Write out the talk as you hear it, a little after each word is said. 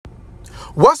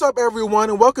What's up, everyone,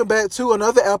 and welcome back to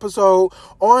another episode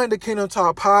on the Kingdom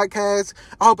Talk Podcast.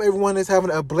 I hope everyone is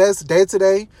having a blessed day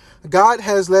today. God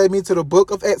has led me to the book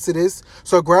of Exodus,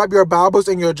 so grab your Bibles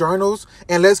and your journals,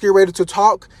 and let's get ready to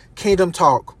talk Kingdom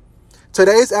Talk.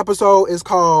 Today's episode is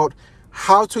called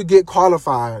How to Get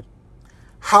Qualified.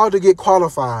 How to get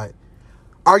qualified.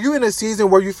 Are you in a season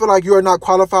where you feel like you are not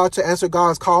qualified to answer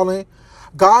God's calling?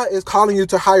 God is calling you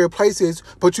to higher places,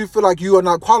 but you feel like you are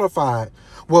not qualified.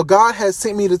 Well, God has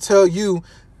sent me to tell you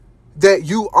that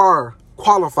you are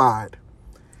qualified.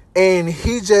 And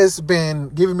he just been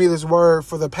giving me this word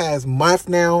for the past month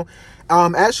now.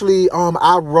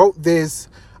 I wrote this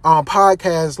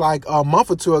podcast like a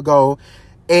month or two ago.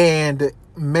 And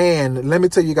man, let me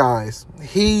tell you guys,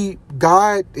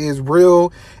 God is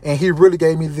real. And he really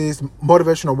gave me this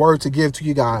motivational word to give to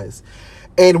you guys.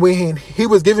 And when he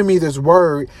was giving me this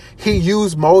word, he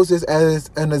used Moses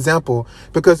as an example.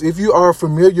 Because if you are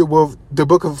familiar with the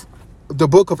book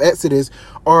of Exodus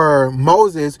or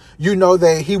Moses, you know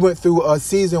that he went through a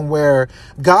season where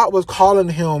God was calling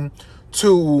him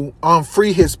to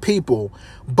free his people.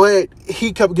 But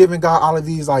he kept giving God all of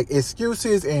these like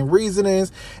excuses and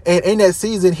reasonings. And in that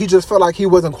season, he just felt like he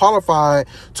wasn't qualified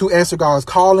to answer God's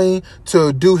calling,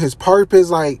 to do his purpose.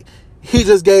 Like, he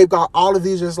just gave God all of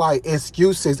these just like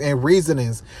excuses and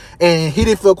reasonings, and he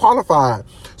didn't feel qualified.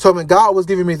 So when God was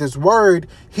giving me this word,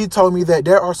 he told me that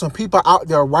there are some people out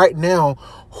there right now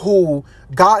who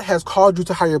God has called you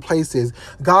to higher places.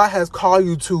 God has called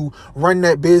you to run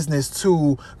that business,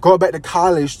 to go back to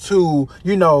college, to,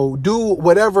 do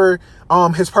whatever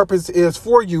his purpose is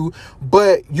for you,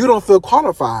 but you don't feel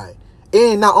qualified.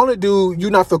 And not only do you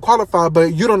not feel qualified,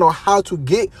 but you don't know how to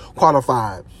get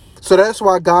qualified. So that's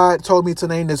why God told me to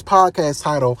name this podcast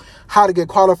title, How to Get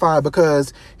Qualified,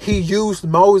 because he used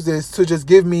Moses to just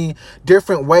give me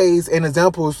different ways and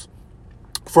examples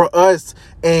for us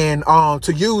and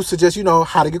to use to just,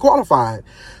 how to get qualified.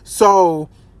 So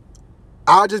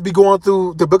I'll just be going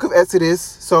through the book of Exodus.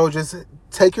 So just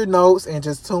take your notes and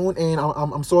just tune in.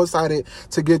 I'm so excited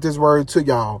to get this word to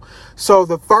y'all. So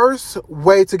the first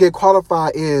way to get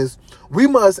qualified is we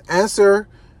must answer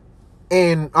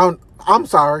and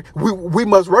we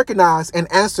must recognize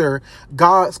and answer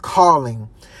God's calling.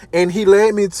 And he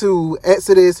led me to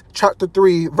Exodus chapter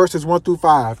 3, verses 1 through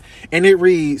 5. And it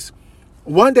reads,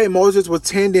 "One day Moses was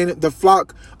tending the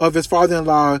flock of his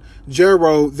father-in-law,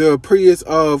 Jethro, the priest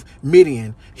of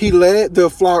Midian. He led the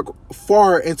flock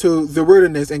far into the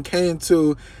wilderness and came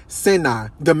to Sinai,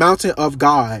 the mountain of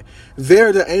God.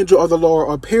 There the angel of the Lord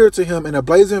appeared to him in a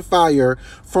blazing fire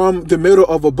from the middle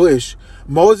of a bush.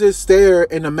 Moses stared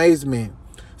in amazement.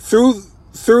 Through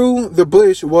the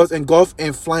bush was engulfed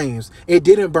in flames. It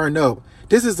didn't burn up.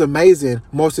 'This is amazing,'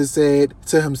 Moses said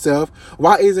to himself.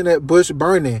 'Why isn't that bush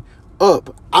burning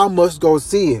up? I must go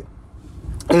see it.'"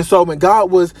 And so when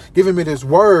God was giving me this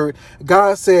word,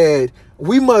 God said,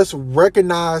 we must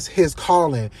recognize his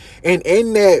calling. And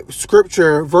in that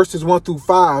scripture, verses 1 through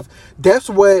 5, that's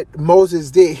what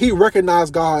Moses did. He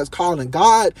recognized God's calling.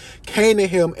 God came to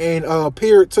him and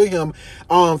appeared to him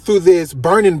through this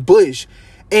burning bush.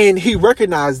 And he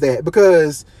recognized that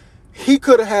because he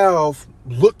could have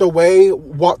looked away,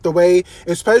 walked away,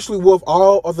 especially with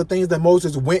all of the things that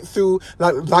Moses went through.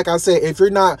 Like I said, if you're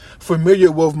not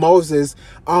familiar with Moses,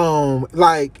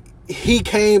 he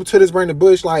came to this burning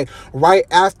bush right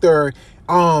after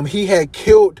he had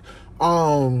killed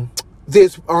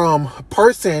this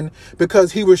person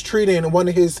because he was treating one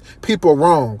of his people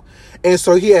wrong. And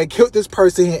so he had killed this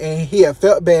person and he had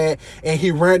felt bad and he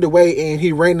ran away and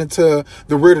he ran into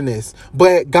the wilderness.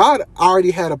 But God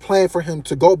already had a plan for him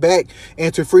to go back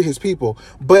and to free his people.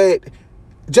 But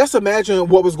just imagine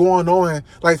what was going on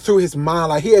through his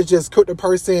mind. He had just killed the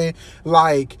person.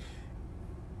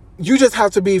 You just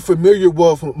have to be familiar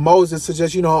with Moses to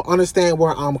just, understand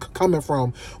where I'm coming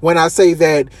from when I say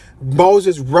that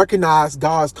Moses recognized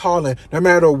God's calling. No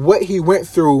matter what he went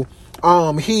through,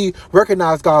 he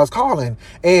recognized God's calling.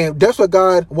 And that's what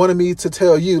God wanted me to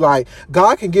tell you.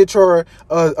 God can get your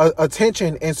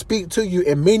attention and speak to you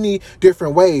in many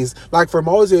different ways. For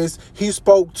Moses, he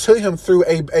spoke to him through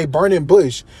a burning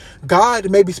bush.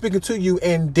 God may be speaking to you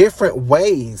in different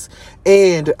ways.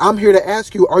 And I'm here to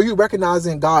ask you, are you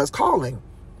recognizing God's calling?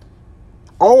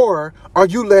 Or are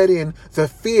you letting the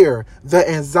fear, the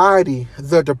anxiety,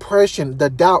 the depression, the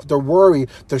doubt, the worry,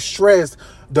 the stress,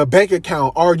 the bank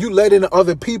account, are you letting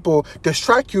other people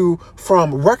distract you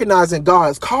from recognizing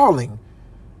God's calling?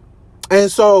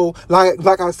 And so,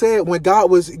 like I said, when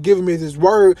God was giving me this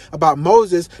word about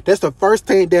Moses, that's the first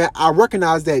thing that I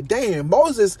recognized, that, damn,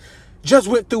 Moses just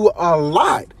went through a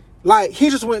lot.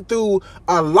 He just went through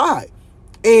a lot.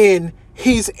 And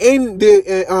he's in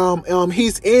the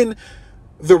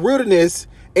wilderness,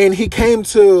 and he came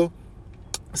to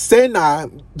Sinai,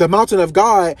 the mountain of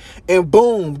God, and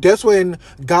boom, that's when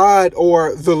God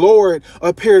or the Lord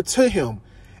appeared to him.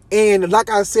 And like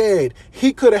I said,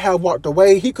 he could have walked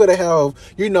away. He could have,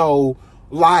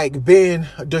 like been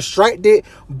distracted,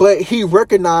 but he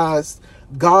recognized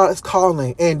God's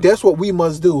calling. And that's what we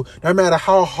must do. No matter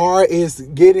how hard it's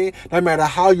getting, no matter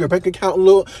how your bank account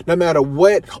look, no matter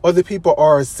what other people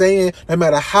are saying, no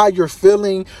matter how you're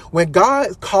feeling, when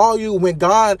God called you, when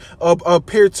God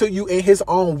appeared to you in his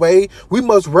own way, we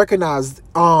must recognize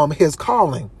his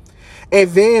calling. And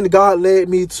then God led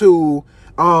me to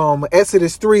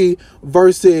Exodus 3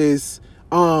 verses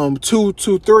 2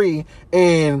 to 3,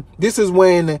 and this is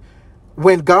when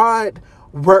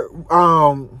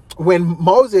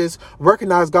Moses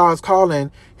recognized God's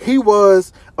calling, he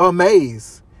was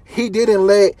amazed. He didn't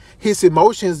let his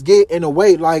emotions get in the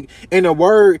way. Like in the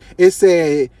word, it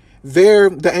said, there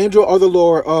the angel of the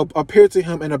Lord appeared to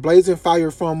him in a blazing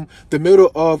fire from the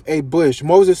middle of a bush.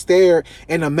 Moses stared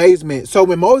in amazement. So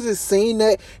when Moses seen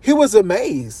that, he was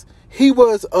amazed. He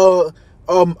was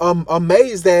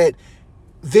amazed at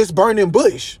this burning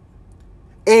bush.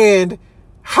 And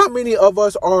how many of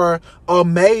us are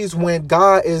amazed when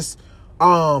God is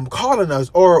calling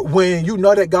us, or when you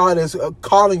know that God is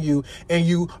calling you and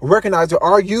you recognize it?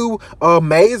 Are you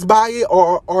amazed by it,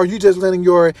 or are you just letting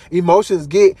your emotions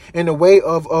get in the way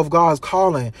of God's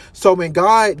calling? So when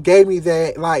God gave me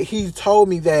that, like he told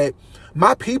me that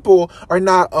my people are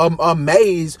not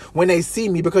amazed when they see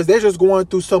me, because they're just going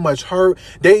through so much hurt.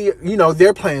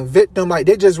 They're playing victim. Like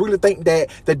they just really think that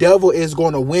the devil is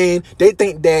going to win. They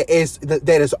think that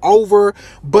it's over.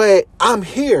 But I'm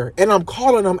here and I'm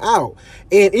calling them out.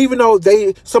 And even though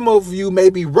some of you may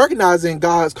be recognizing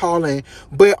God's calling,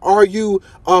 but are you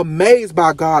amazed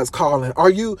by God's calling? Are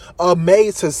you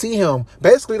amazed to see him?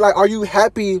 Basically, like, are you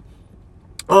happy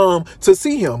to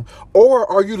see him? Or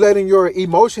are you letting your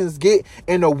emotions get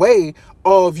in the way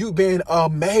of you being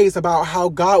amazed about how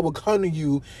God will come to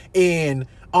you, and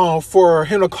for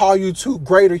him to call you to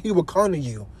greater, he will come to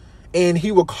you and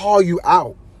he will call you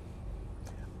out?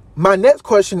 My next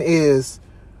question is,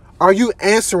 are you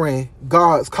answering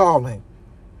God's calling?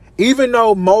 Even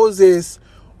though Moses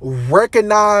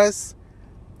recognized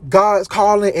God's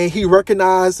calling and he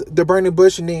recognized the burning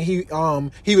bush, and then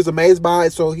he was amazed by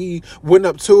it, so he went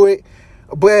up to it.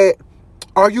 But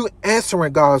are you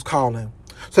answering God's calling?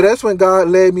 So that's when God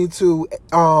led me to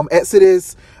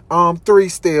Exodus 3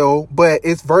 still, but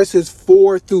it's verses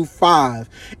 4 through 5.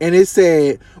 And it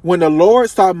said, when the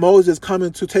Lord saw Moses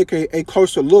coming to take a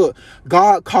closer look,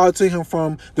 God called to him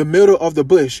from the middle of the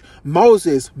bush,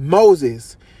 Moses,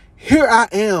 Moses. Here I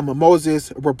am,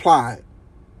 Moses replied.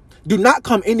 Do not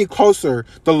come any closer,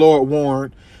 the Lord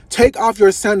warned. Take off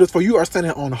your sandals, for you are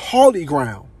standing on holy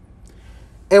ground.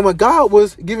 And when God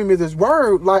was giving me this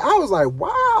word, like, I was like,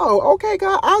 wow, okay,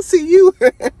 God, I see you.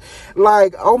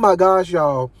 Like, oh my gosh,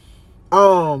 y'all.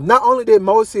 Not only did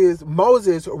Moses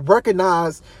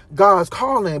recognize God's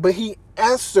calling, but he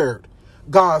answered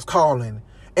God's calling.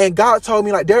 And God told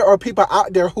me, like, there are people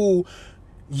out there who,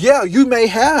 yeah, you may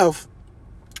have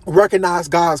recognize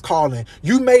God's calling.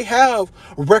 You may have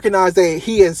recognized that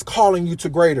he is calling you to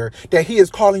greater, that he is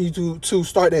calling you to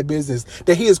start that business,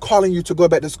 that he is calling you to go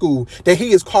back to school, that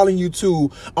he is calling you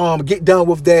to get done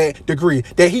with that degree,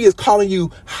 that he is calling you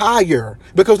higher.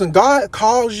 Because when God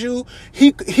calls you,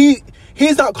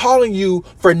 He's not calling you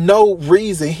for no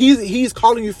reason. He's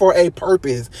calling you for a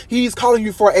purpose. He's calling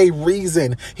you for a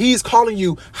reason. He's calling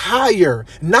you higher,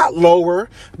 not lower,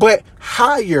 but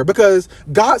higher, because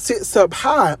God sits up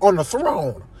high on the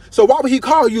throne. So why would he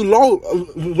call you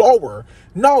lower?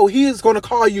 No, he is going to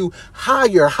call you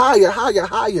higher, higher, higher,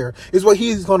 higher is what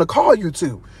he's going to call you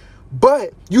to.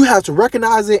 But you have to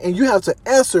recognize it and you have to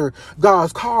answer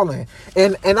God's calling.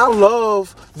 And I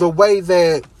love the way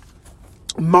that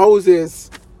Moses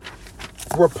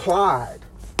replied.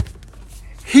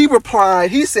 He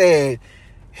said,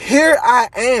 here I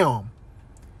am.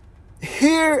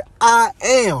 Here I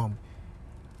am.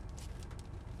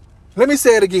 Let me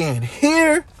say it again.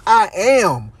 Here I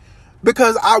am.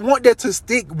 Because I want that to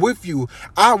stick with you.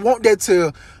 I want that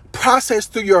to process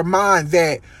through your mind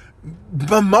that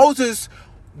Moses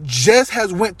just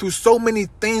has went through so many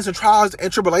things and trials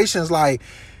and tribulations. Like,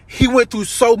 he went through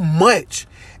so much.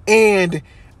 And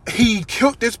he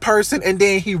killed this person, and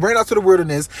then he ran out to the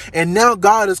wilderness, and now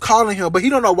God is calling him, but he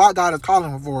don't know what God is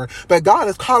calling him for. But God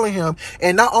is calling him,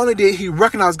 and not only did he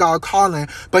recognize God's calling,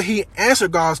 but he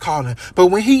answered God's calling. But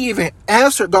when he even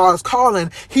answered God's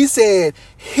calling, he said,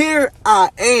 here I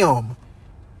am.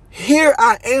 here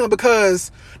I am,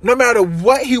 because no matter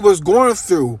what he was going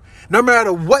through, no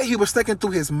matter what he was thinking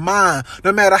through his mind,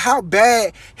 no matter how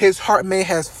bad his heart may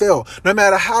have felt, no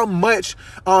matter how much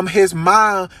his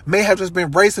mind may have just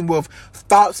been racing with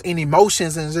thoughts and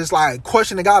emotions and just like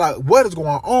questioning God, like, what is going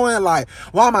on? Like,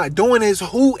 why am I doing this?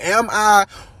 Who am I?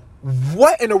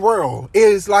 What in the world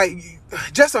is like,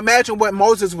 just imagine what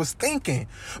Moses was thinking.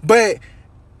 But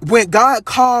when God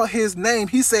called his name,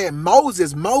 he said,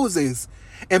 Moses, Moses.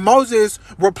 And Moses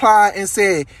replied and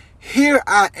said, here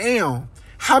I am.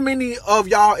 How many of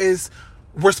y'all is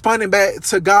responding back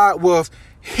to God with,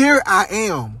 here I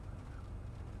am?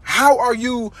 How are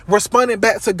you responding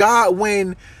back to God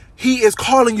when he is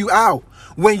calling you out?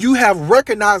 When you have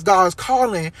recognized God's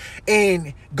calling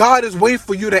and God is waiting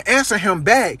for you to answer him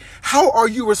back, how are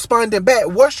you responding back?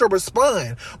 What's your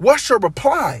response? What's your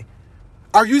reply?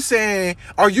 Are you saying,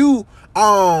 are you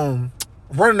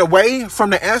running away from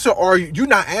the answer, or are you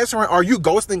not answering? Are you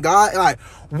ghosting God? Like,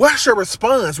 what's your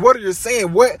response? What are you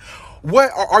saying? What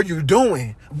are you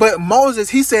doing? But Moses,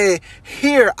 he said,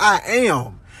 here I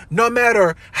am. No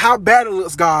matter how bad it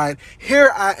looks, God, here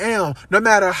I am. No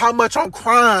matter how much I'm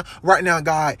crying right now,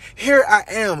 God, here I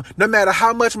am. No matter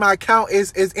how much my account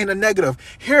is in a negative,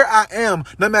 here I am.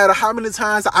 No matter how many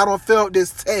times I don't failed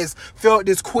this test, failed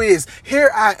this quiz, here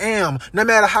I am. No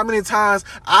matter how many times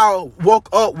I woke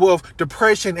up with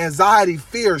depression, anxiety,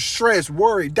 fear, stress,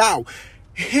 worry, doubt,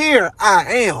 here I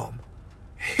am.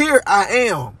 Here I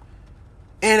am.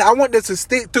 And I want this to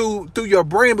stick through your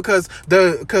brain, because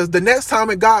the next time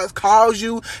when God calls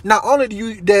you, not only do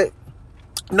you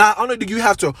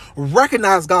have to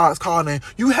recognize God's calling,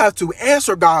 you have to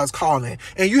answer God's calling,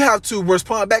 and you have to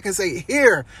respond back and say,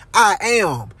 here I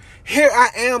am. Here I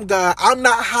am, God. I'm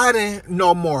not hiding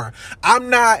no more. I'm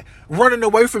not running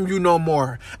away from you no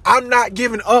more. I'm not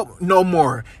giving up no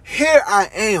more. Here I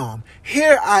am.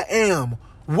 Here I am.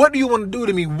 What do you want to do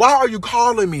to me? Why are you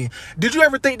calling me? Did you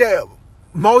ever think that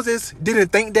Moses didn't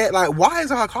think that? Like, why is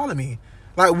God calling me?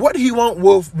 Like, what do he want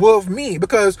with me?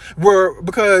 Because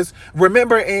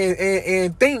remember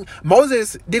and think,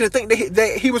 Moses didn't think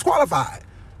that he was qualified,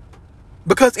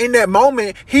 because in that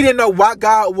moment he didn't know why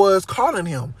God was calling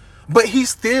him. But he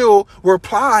still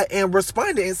replied and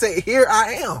responded and said, here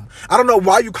I am. I don't know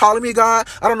why you calling me, God.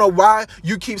 I don't know why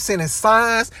you keep sending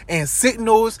signs and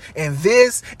signals and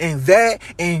this and that.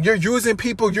 And you're using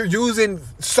people, you're using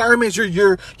sermons,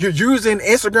 you're using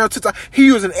Instagram, TikTok. He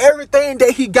using everything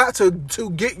that he got to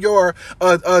get your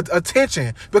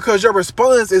attention, because your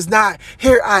response is not,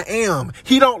 here I am.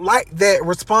 He don't like that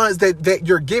response that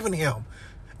you're giving him.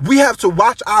 We have to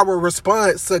watch our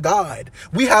response to God.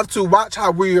 We have to watch how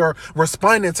we are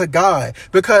responding to God,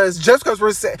 because just because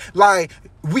we're like,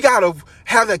 we got to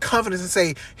have that confidence and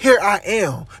say, here I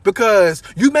am, because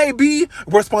you may be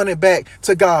responding back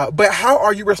to God, but how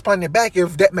are you responding back,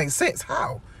 if that makes sense?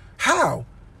 How?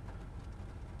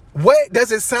 What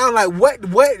does it sound like?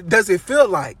 What does it feel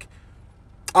like?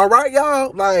 All right,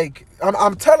 y'all. Like,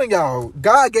 I'm telling y'all,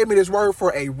 God gave me this word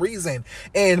for a reason.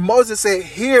 And Moses said,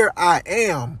 here I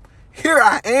am. Here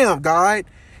I am, God.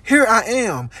 Here I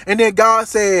am. And then God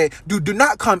said, do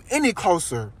not come any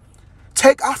closer.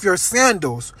 Take off your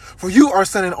sandals, for you are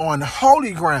standing on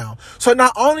holy ground. So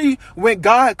not only when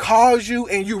God calls you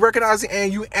and you recognize it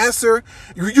and you answer,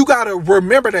 you got to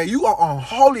remember that you are on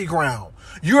holy ground.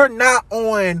 You're not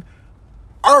on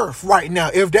earth right now.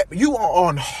 If that, you are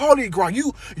on holy ground,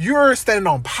 you're standing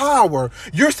on power,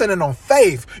 you're standing on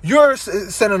faith, you're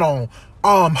standing on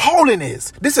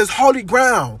holiness. This is holy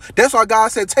ground. That's why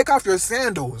God said, take off your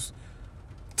sandals.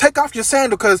 Take off your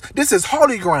sandal, because this is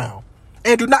holy ground,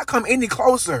 and do not come any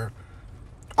closer.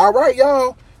 All right,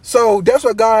 y'all. So that's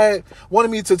what God wanted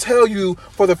me to tell you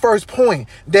for the first point,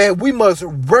 that we must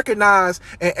recognize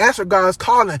and answer God's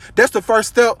calling. That's the first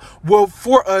step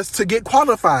for us to get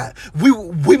qualified.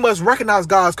 We must recognize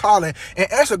God's calling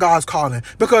and answer God's calling,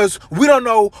 because we don't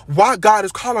know why God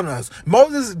is calling us.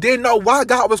 Moses didn't know why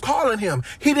God was calling him.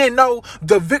 He didn't know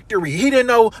the victory. He didn't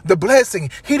know the blessing.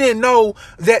 He didn't know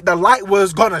that the light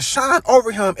was going to shine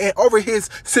over him and over his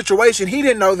situation. He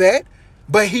didn't know that.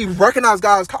 But he recognized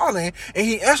God's calling and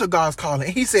he answered God's calling.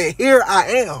 And he said, here I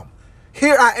am.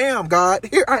 Here I am, God.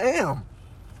 Here I am.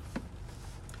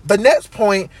 The next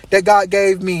point that God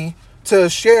gave me to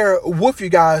share with you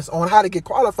guys on how to get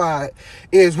qualified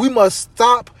is we must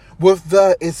stop with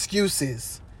the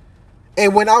excuses.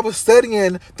 And when I was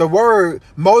studying the word,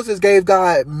 Moses gave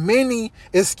God many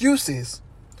excuses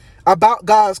about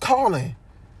God's calling,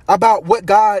 about what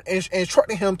God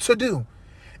instructed him to do.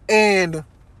 And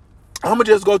I'm gonna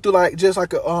just go through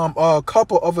a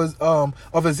couple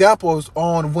of examples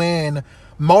on when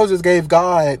Moses gave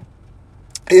God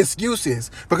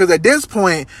excuses, because at this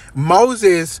point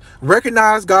Moses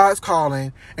recognized God's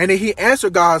calling, and then he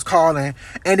answered God's calling,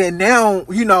 and then now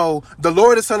the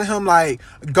Lord is telling him, like,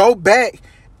 go back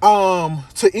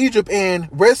to Egypt and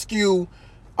rescue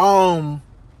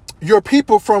your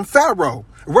people from Pharaoh.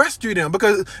 Rescue them,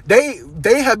 because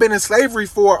they have been in slavery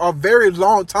for a very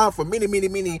long time, for many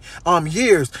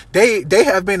years. They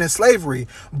have been in slavery,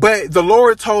 but the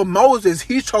Lord told Moses,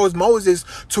 he chose Moses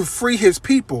to free his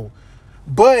people.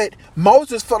 But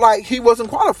Moses felt like he wasn't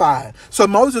qualified. So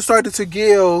Moses started to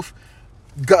give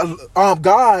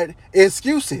God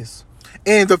excuses.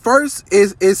 And the first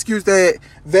excuse that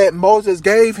Moses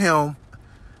gave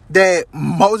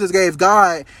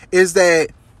God, is that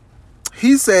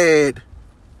he said,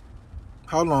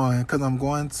 hold on, because I'm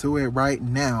going to it right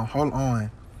now. Hold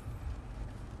on.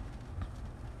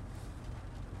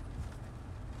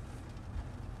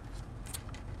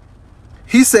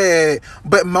 He said,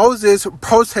 but Moses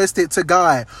protested to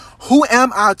God, who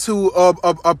am I to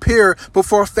appear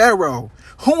before Pharaoh?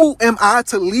 Who am I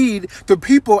to lead the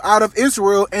people out of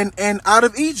Israel and out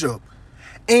of Egypt?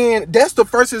 And that's the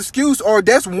first excuse, or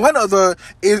that's one of the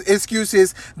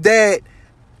excuses that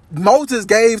Moses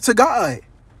gave to God.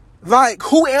 Like,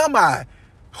 who am I?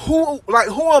 Who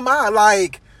am I?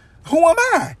 Like, who am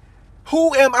I?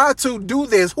 Who am I to do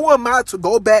this? Who am I to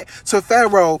go back to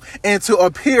Pharaoh and to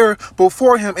appear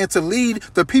before him and to lead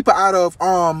the people out of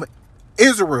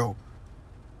Israel?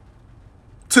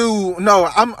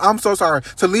 I'm so sorry.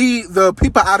 To lead the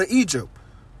people out of Egypt.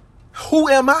 Who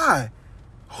am I?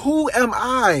 Who am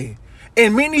I?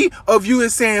 And many of you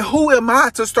is saying, who am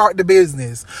I to start the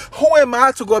business? Who am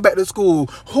I to go back to school?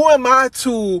 Who am I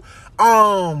to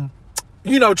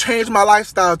change my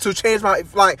lifestyle, to change my,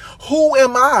 like, who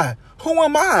am I? Who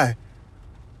am I?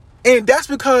 And that's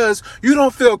because you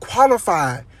don't feel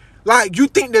qualified. Like, you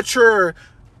think that you're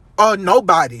a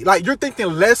nobody. Like, you're thinking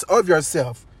less of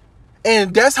yourself.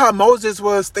 And that's how Moses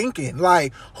was thinking.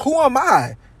 Like, who am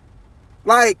I?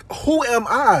 Like, who am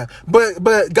I?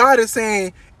 But God is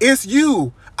saying, it's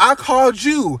you. I called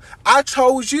you. I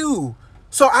chose you.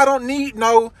 So I don't need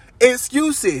no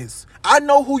excuses. I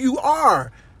know who you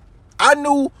are. I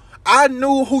knew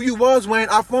who you was when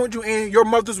I formed you in your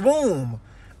mother's womb.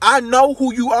 I know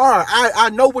who you are.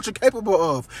 I know what you're capable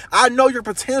of. I know your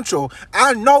potential.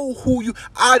 I know who you.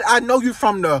 I know you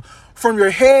from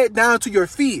your head down to your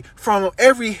feet, from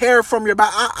every hair from your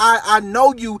body. I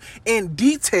know you in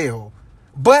detail.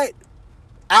 But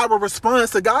our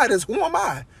response to God is, who am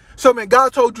I? So when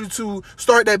God told you to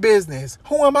start that business,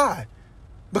 who am I?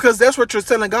 Because that's what you're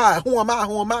telling God. Who am I?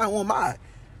 Who am I? Who am I?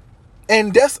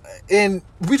 And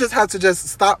we just have to just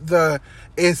stop the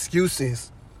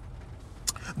excuses.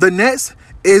 The next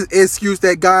excuse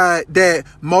that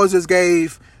Moses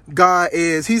gave God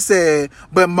is, he said,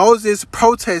 but Moses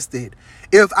protested.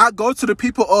 If I go to the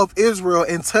people of Israel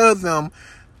and tell them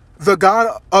the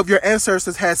God of your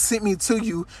ancestors has sent me to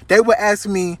you, they will ask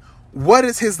me, what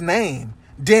is his name?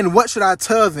 Then what should I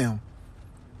tell them?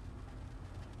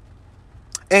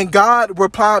 And God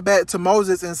replied back to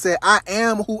Moses and said, I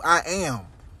am who I am.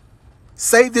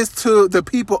 Say this to the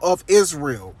people of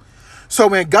Israel. So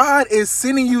when God is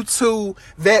sending you to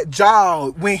that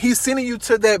job, when he's sending you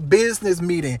to that business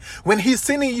meeting, when he's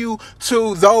sending you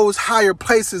to those higher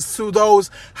places, to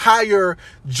those higher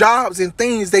jobs and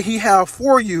things that he has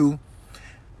for you,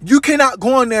 you cannot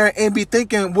go in there and be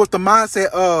thinking with the mindset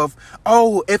of,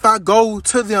 oh, if I go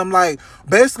to them, like,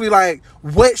 basically, like,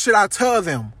 what should I tell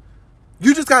them?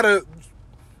 You just gotta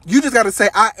say,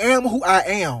 I am who I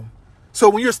am. So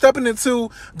when you're stepping into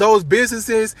those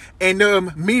businesses and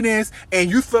meetings and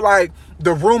you feel like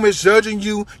the room is judging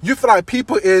you, you feel like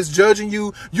people is judging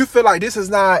you, you feel like this is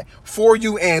not for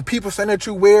you, and people saying that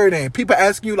you're weird, and people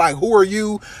asking you, like, who are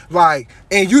you? Like,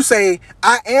 and you say,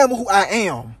 I am who I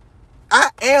am. I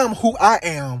am who I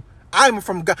am. I am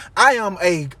from God. I am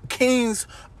a king's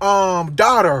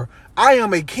daughter. I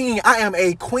am a king. I am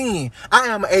a queen. I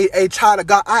am a child of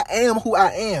God. I am who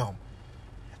I am.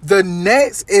 The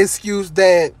next excuse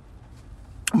that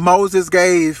Moses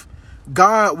gave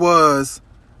God was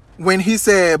when he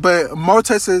said, but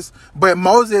Moses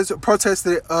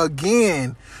protested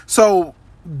again. So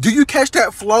do you catch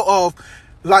that flow of,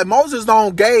 like, Moses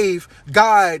gave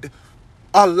God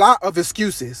a lot of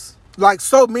excuses, like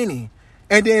so many.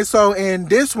 And then so in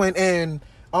this one,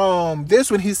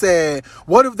 he said,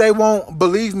 what if they won't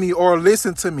believe me or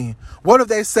listen to me? What if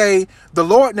they say the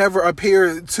Lord never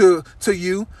appeared to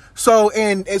you? So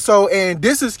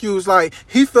this excuse, like,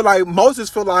 Moses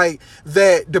feel like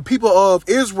that the people of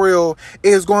Israel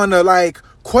is going to, like,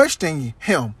 question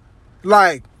him.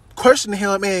 Like, questioning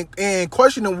him and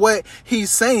questioning what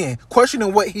he's saying,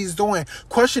 questioning what he's doing,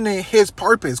 questioning his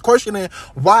purpose, questioning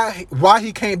why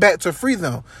he came back to free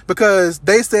them. Because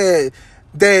they said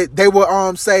that they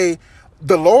will say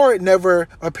the Lord never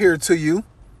appeared to you.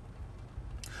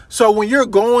 So when you're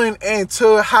going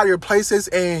into higher places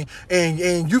and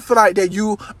you feel like that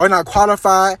you are not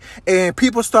qualified, and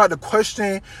people start to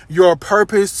question your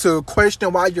purpose, to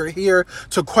question why you're here,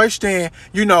 to question,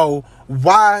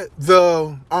 why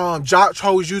the job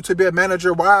chose you to be a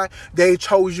manager, why they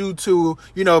chose you to,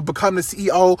 become the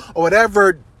CEO or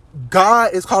whatever,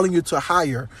 God is calling you to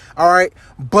hire. All right.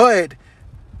 But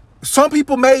some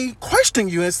people may question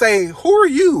you and say, who are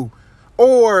you?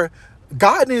 Or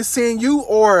God didn't send you,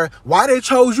 or why they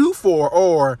chose you for,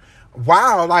 or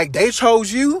wow, like they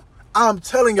chose you. I'm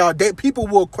telling y'all that people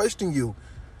will question you.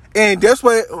 And that's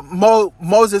what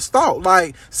Moses thought.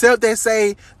 Like, self they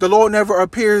say the Lord never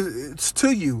appears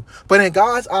to you. But in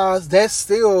God's eyes, that's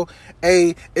still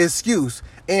a excuse.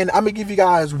 And I'm going to give you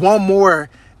guys one more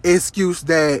excuse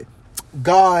that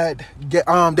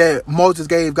that Moses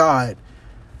gave God.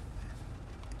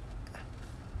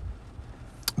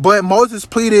 But Moses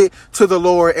pleaded to the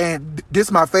Lord, and this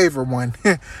is my favorite one.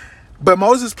 But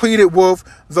Moses pleaded with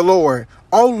the Lord,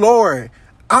 "Oh Lord,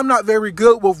 I'm not very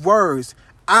good with words.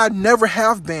 I never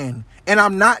have been, and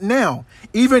I'm not now.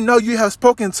 Even though you have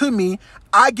spoken to me,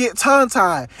 I get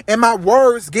tongue-tied, and my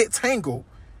words get tangled."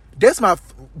 That's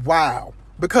wow.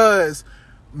 Because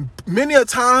many a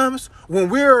times when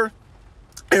we're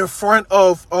in front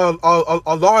of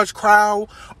a large crowd,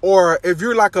 or if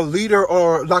you're like a leader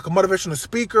or like a motivational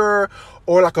speaker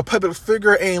or like a public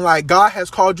figure, and like God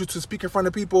has called you to speak in front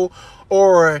of people,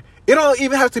 or it don't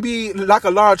even have to be like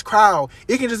a large crowd.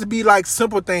 It can just be like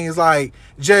simple things, like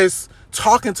just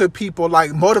talking to people,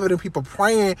 like motivating people,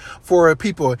 praying for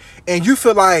people, and you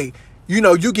feel like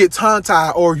you get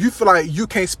tongue-tied, or you feel like you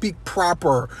can't speak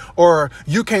proper, or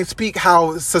you can't speak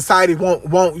how society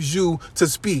wants you to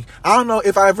speak. I don't know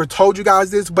if I ever told you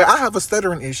guys this, but I have a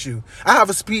stuttering issue. I have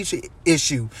a speech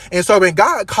issue. And so when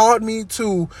God called me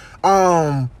to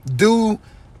do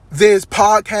this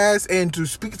podcast and to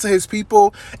speak to his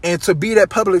people and to be that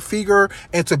public figure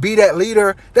and to be that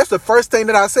leader, that's the first thing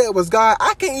that I said was, God,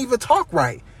 I can't even talk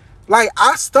right. Like,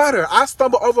 I stutter. I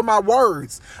stumble over my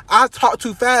words. I talk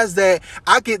too fast that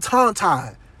I get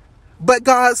tongue-tied. But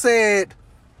God said,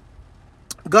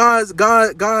 then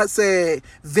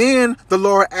the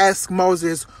Lord asked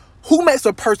Moses, who makes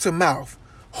a person mouth?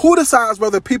 Who decides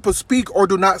whether people speak or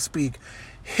do not speak?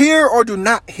 Hear or do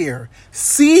not hear?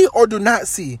 See or do not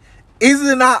see? Is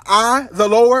it not I, the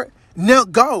Lord? Now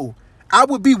go. I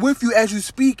will be with you as you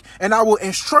speak, and I will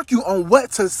instruct you on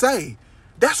what to say.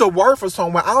 That's a word for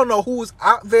someone. I don't know who's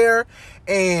out there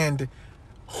and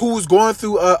who's going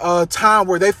through a time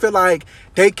where they feel like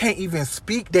they can't even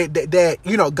speak.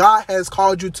 That God has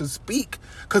called you to speak.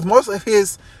 Because most of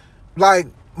the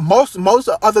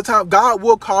other time, God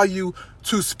will call you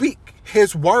to speak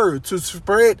his word, to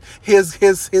spread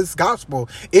his gospel.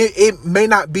 It may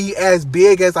not be as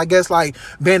big as, I guess, like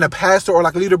being a pastor or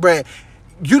like a leader, but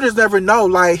you just never know.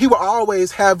 Like, he will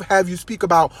always have you speak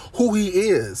about who he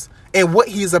is and what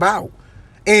he's about.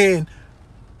 And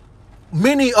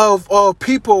many of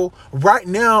people right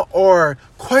now are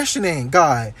questioning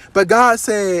God. But God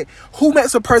said, who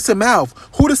makes a person mouth?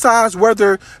 Who decides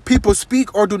whether people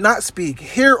speak or do not speak?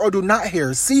 Hear or do not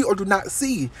hear? See or do not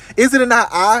see? Is it not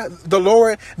I, the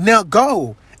Lord? Now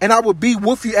go, and I will be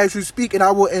with you as you speak, and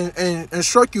I will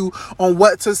instruct you on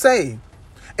what to say.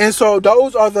 And so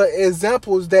those are the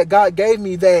examples that God gave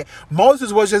me, that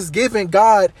Moses was just giving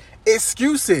God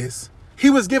excuses.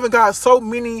 He was giving God so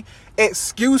many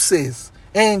excuses.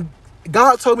 And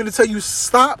God told me to tell you,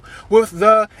 stop with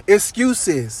the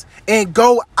excuses and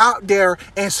go out there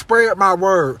and spread my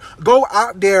word. Go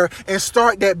out there and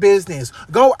start that business.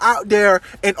 Go out there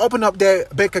and open up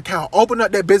that bank account. Open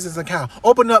up that business account.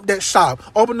 Open up that shop.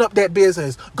 Open up that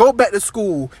business. Go back to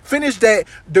school. Finish that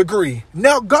degree.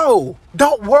 Now go.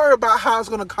 Don't worry about how it's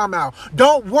going to come out.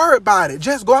 Don't worry about it.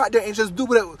 Just go out there and just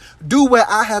do what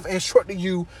I have instructed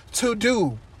you to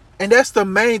do. And that's the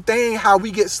main thing, how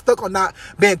we get stuck on not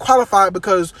being qualified,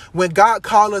 because when God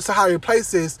called us to higher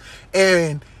places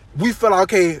and we feel like,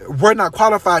 okay, we're not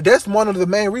qualified, that's one of the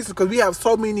main reasons, because we have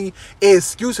so many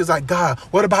excuses like, God,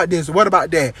 what about this? What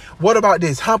about that? What about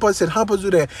this? Help us and help us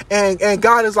do that. And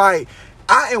God is like,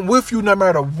 I am with you no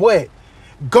matter what.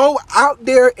 Go out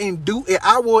there and do it.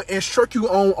 I will instruct you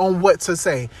on what to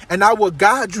say, and I will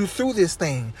guide you through this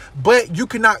thing. But you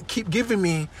cannot keep giving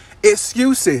me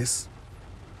excuses.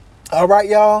 All right,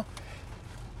 y'all.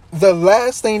 The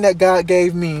last thing that God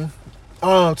gave me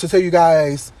to tell you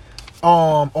guys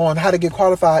on how to get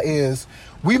qualified is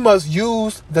we must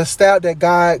use the staff that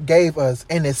God gave us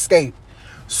and escape.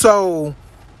 So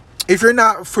if you're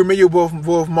not familiar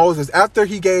with Moses, after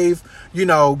he gave,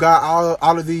 God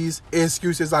all of these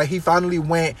excuses, like he finally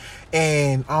went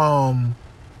and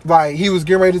like he was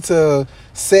getting ready to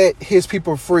set his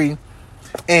people free.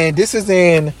 And this is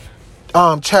in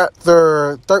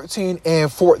chapter 13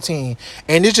 and 14.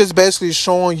 And it's just basically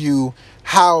showing you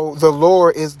how the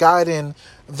Lord is guiding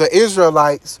the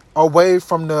Israelites away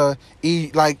from the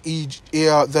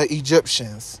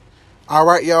Egyptians. All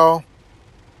right, y'all.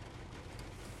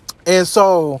 And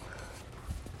so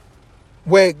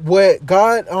what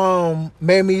God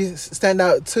made me stand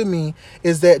out to me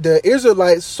is that the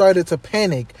Israelites started to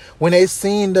panic when they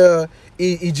seen the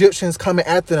Egyptians coming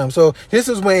after them. So this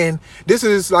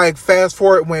is like fast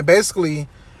forward when basically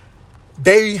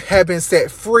they have been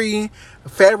set free.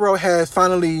 Pharaoh has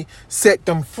finally set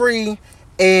them free,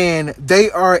 and they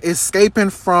are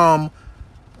escaping from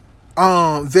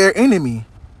their enemy.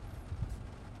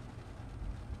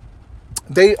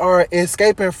 They are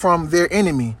escaping from their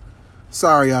enemy.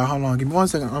 Sorry, y'all. Hold on. Give me 1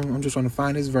 second. I'm just trying to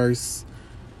find this verse.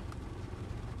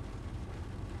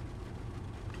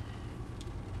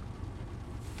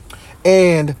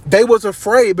 And they was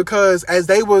afraid because as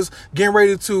they was getting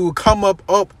ready to come up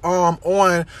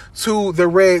on to the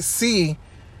Red Sea,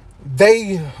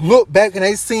 they looked back and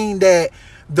they seen that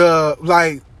the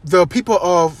people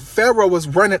of Pharaoh was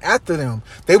running after them.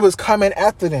 They was coming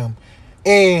after them.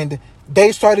 And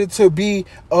they started to be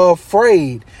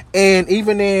afraid. And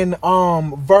even in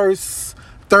verse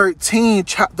 13,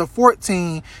 chapter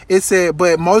 14, it said,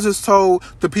 but Moses told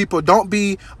the people, don't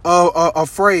be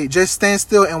afraid. Just stand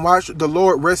still and watch the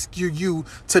Lord rescue you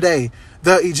today.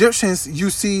 The Egyptians you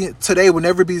see today will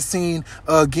never be seen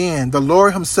again. The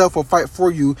Lord himself will fight for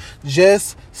you.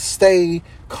 Just stay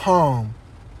calm.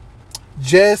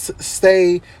 Just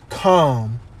stay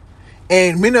calm.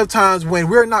 And many of times when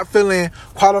we're not feeling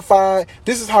qualified,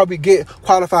 this is how we get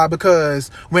qualified, because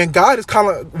when God is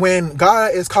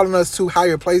calling us to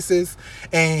higher places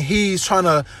and he's trying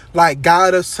to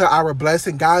guide us to our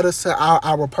blessing, guide us to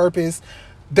our purpose,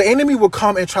 the enemy will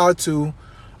come and try to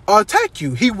attack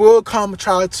you. He will come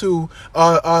try to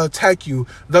attack you.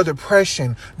 The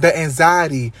depression, the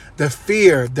anxiety, the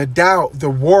fear, the doubt, the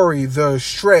worry, the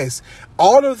stress,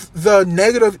 all of the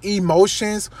negative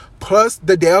emotions plus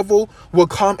the devil will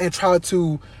come and try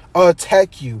to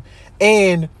attack you.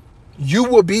 And you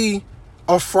will be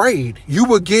afraid. You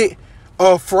will get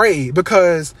afraid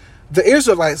because the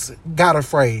Israelites got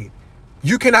afraid.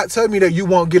 You cannot tell me that you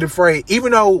won't get afraid.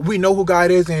 Even though we know who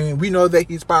God is and we know that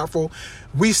he's powerful,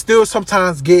 we still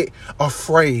sometimes get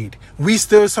afraid. We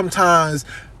still sometimes,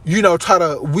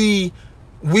 we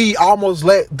almost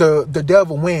let the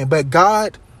devil win. But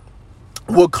God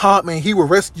will come and he will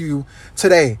rescue you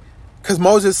today. Because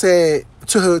Moses said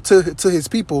to his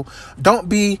people, don't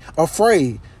be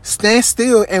afraid. Stand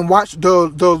still and watch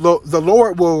the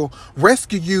Lord will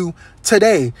rescue you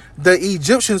today. The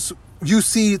Egyptians you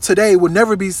see today will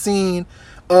never be seen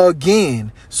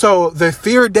again. So the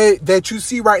fear that you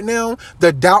see right now,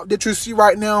 the doubt that you see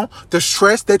right now, the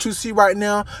stress that you see right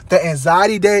now, the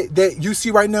anxiety that you see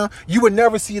right now, you would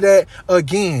never see that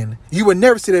again. You would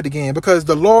never see that again, because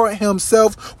the Lord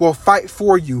himself will fight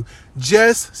for you.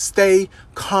 Just stay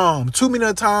calm. Too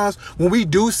many times when we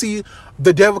do see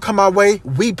the devil come our way,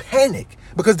 we panic,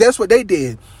 because that's what they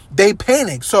did. They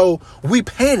panic. So we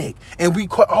panic and we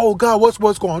call, oh God,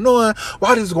 what's going on?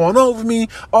 Why is this going on with me?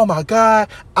 Oh my God,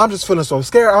 I'm just feeling so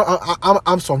scared.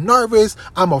 I'm so nervous.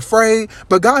 I'm afraid.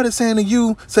 But God is saying to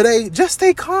you today, just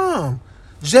stay calm.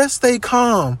 Just stay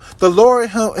calm. The Lord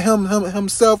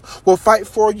himself will fight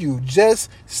for you. Just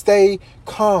stay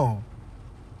calm.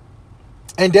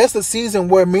 And that's the season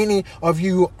where many of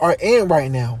you are in right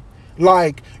now.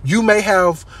 Like, you may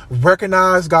have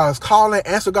recognized God's calling,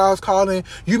 answered God's calling.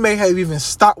 You may have even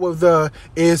stopped with the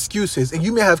excuses. And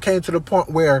you may have came to the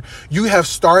point where you have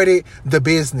started the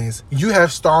business. You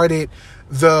have started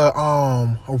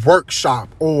the workshop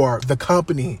or the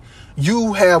company.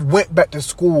 You have went back to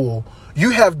school.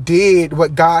 You have did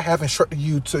what God have instructed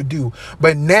you to do.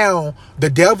 But now the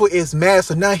devil is mad.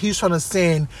 So now he's trying to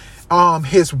send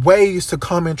his ways to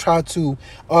come and try to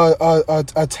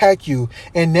attack you.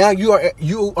 And now you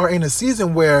are in a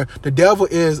season where the devil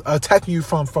is attacking you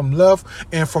from left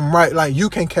and from right. Like, you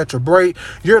can't catch a break.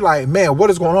 You're like, man, what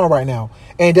is going on right now?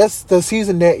 And that's the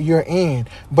season that you're in.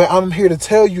 But I'm here to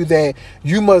tell you that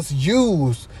you must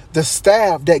use the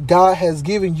staff that God has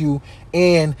given you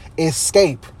and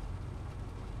escape.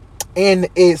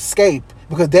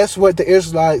 Because that's what the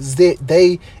Israelites did.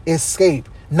 They escaped.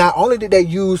 Not only did they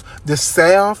use the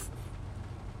staff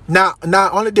Not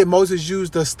only did Moses use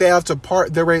the staff to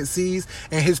part the Red Seas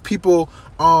and his people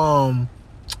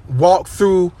walk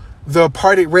through the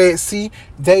parted Red Sea,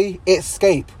 they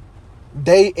escape.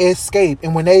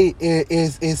 And when they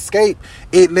escape,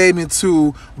 it led me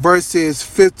to verses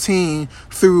 15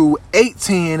 through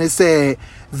 18. It said,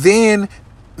 "Then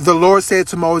the Lord said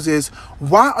to Moses,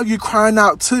 'Why are you crying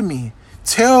out to me?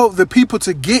 Tell the people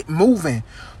to get moving.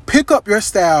 Pick up your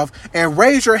staff and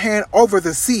raise your hand over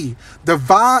the sea.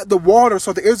 Divide the water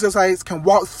so the Israelites can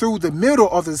walk through the middle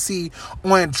of the sea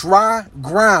on dry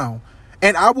ground.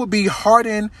 And I will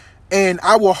harden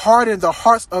the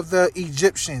hearts of the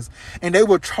Egyptians, and they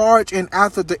will charge in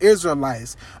after the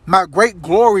Israelites. My great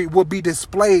glory will be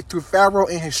displayed through Pharaoh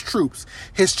and his troops,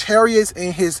 his chariots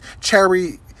and his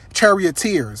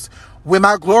charioteers. When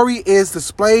my glory is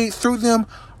displayed through them,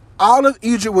 all of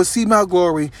Egypt will see my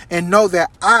glory and know that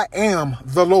I am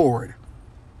the Lord.'"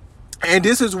 And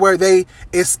this is where they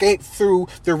escaped through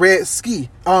the Red Sea.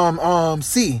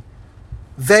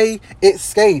 They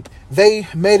escaped. They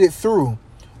made it through.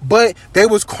 But they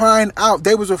was crying out.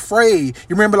 They was afraid.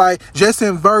 You remember, like, just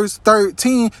in verse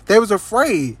 13, they was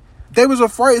afraid.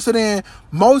 So then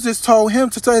Moses told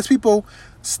him to tell his people,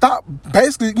 stop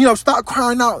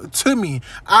crying out to me.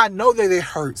 I know that it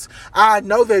hurts. I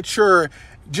know that you're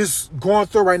just going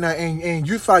through right now and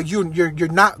you feel like you're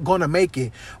not gonna make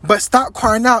it, but stop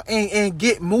crying out and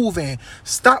get moving.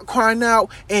 Stop crying out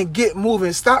and get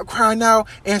moving. Stop crying out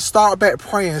and start back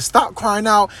praying. Stop crying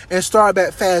out and start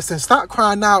back fasting. Stop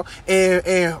crying out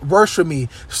and worship me.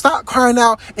 Stop crying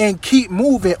out and keep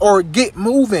moving or get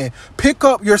moving. Pick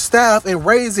up your staff and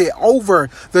raise it over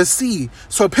the sea.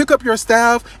 So pick up your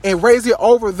staff and raise it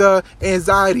over the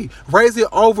anxiety, raise it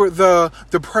over the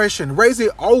depression, raise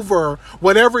it over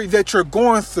whatever that you're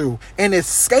going through, and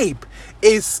escape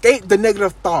the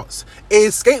negative thoughts.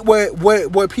 Escape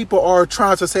what people are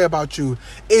trying to say about you.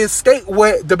 Escape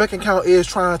what the bank account is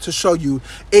trying to show you.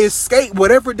 Escape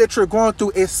whatever that you're going through.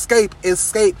 Escape.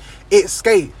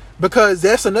 Because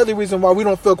that's another reason why we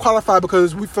don't feel qualified,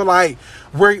 because we feel like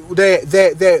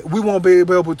that we won't be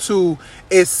able to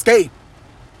escape.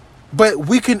 But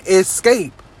we can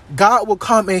escape. God will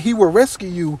come and he will rescue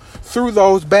you through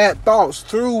those bad thoughts,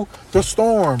 through the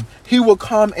storm. He will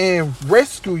come and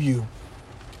rescue you.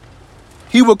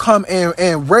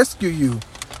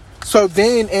 So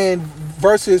then in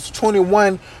verses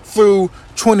 21 through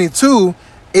 22,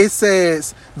 it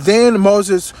says, "Then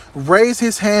Moses raised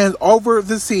his hands over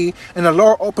the sea, and the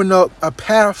Lord opened up a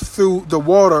path through the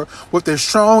water with a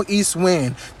strong east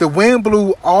wind. The wind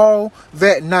blew all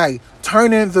that night,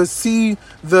 turning the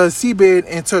seabed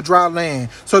into dry land.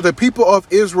 So the people of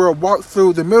Israel walked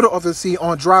through the middle of the sea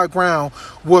on dry ground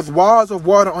with walls of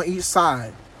water on each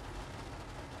side."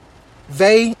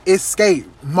 They escaped.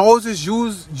 Moses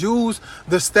used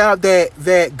the staff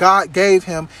that God gave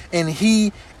him, and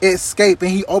he escaped,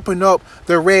 and he opened up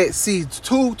the Red Sea.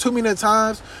 Too many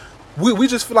times we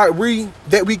just feel like we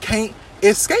can't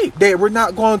escape, that we're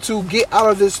not going to get out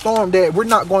of this storm, that we're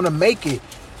not going to make it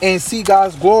and see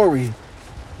God's glory.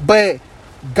 But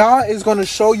God is going to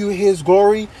show you his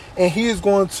glory, and he is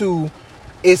going to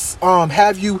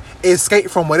have you escape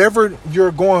from whatever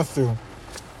you're going through.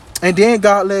 And then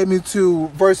God led me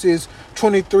to verses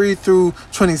 23 through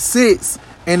 26,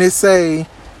 and it say,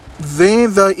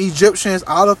 "Then the Egyptians,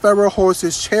 all of Pharaoh's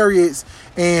horses, chariots,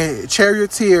 and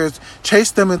charioteers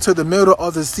chased them into the middle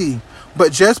of the sea.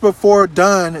 But just before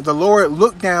dawn, the Lord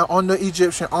looked down on the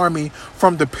Egyptian army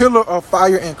from the pillar of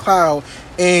fire and cloud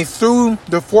and threw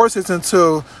the forces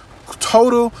into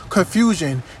total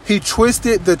confusion. He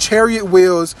twisted the chariot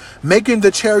wheels, making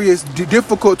the chariots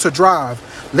difficult to drive.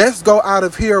 'Let's go out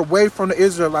of here, away from the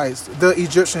Israelites,' the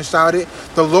Egyptians shouted.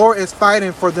 'The Lord is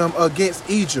fighting for them against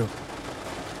Egypt.'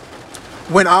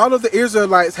 When all of the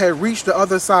Israelites had reached the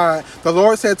other side, the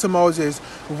Lord said to Moses,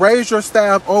 'Raise your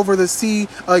staff over the sea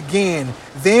again.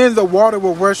 Then the water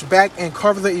will rush back and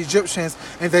cover the Egyptians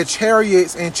and their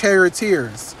chariots and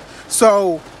charioteers.'"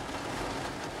 So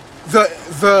the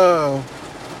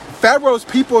Pharaoh's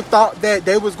people thought that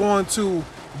they was going to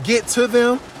get to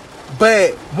them,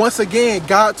 but once again,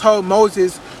 God told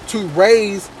Moses to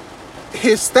raise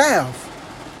his staff,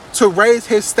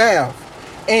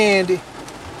 and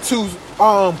to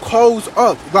close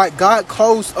up, like God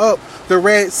closed up the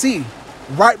Red Sea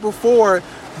right before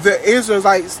the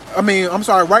Israelites.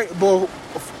 Right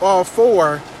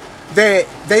before that,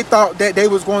 they thought that they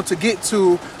was going to get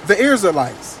to the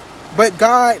Israelites, but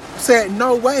God said,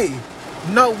 "No way,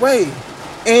 no way,"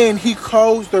 and He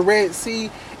closed the Red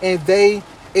Sea, and they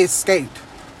escaped.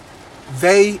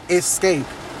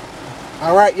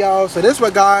 All right, y'all. So this is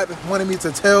what God wanted me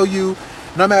to tell you.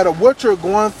 No matter what you're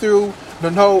going through,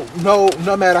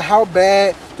 no matter how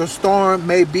bad the storm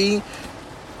may be,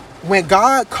 when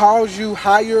God calls you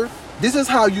higher, this is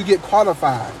how you get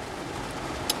qualified.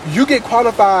 You get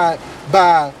qualified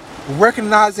by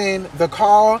recognizing the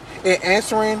call and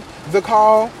answering the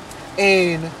call,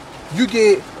 and you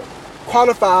get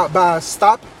qualified by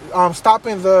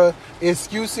stopping the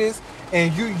excuses,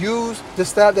 and you use the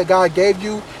step that God gave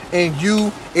you, and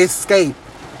you escape.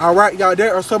 All right, y'all.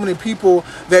 There are so many people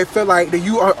that feel like that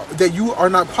you are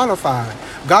not qualified.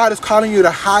 God is calling you to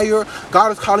higher.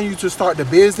 God is calling you to start the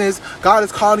business. God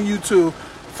is calling you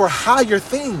for higher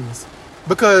things,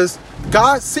 because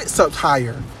God sits up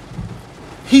higher.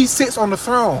 He sits on the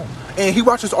throne and he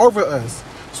watches over us.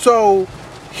 So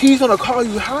he's going to call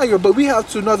you higher, but we have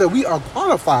to know that we are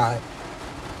qualified.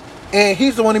 And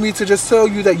he's wanting me to just tell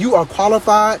you that you are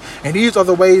qualified, and these are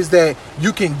the ways that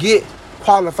you can get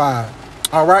qualified.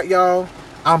 All right, y'all.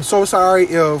 I'm so sorry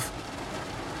if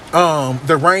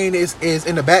the rain is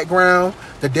in the background.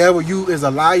 The devil, you is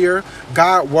a liar.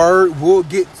 God's word will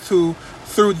get through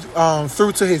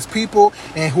to his people,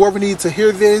 and whoever needs to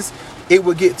hear this, it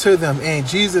will get to them. In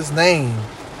Jesus' name,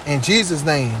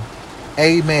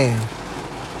 amen.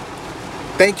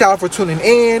 Thank y'all for tuning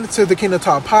in to the Kingdom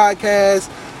Talk Podcast,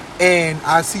 and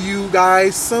I see you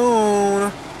guys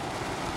soon.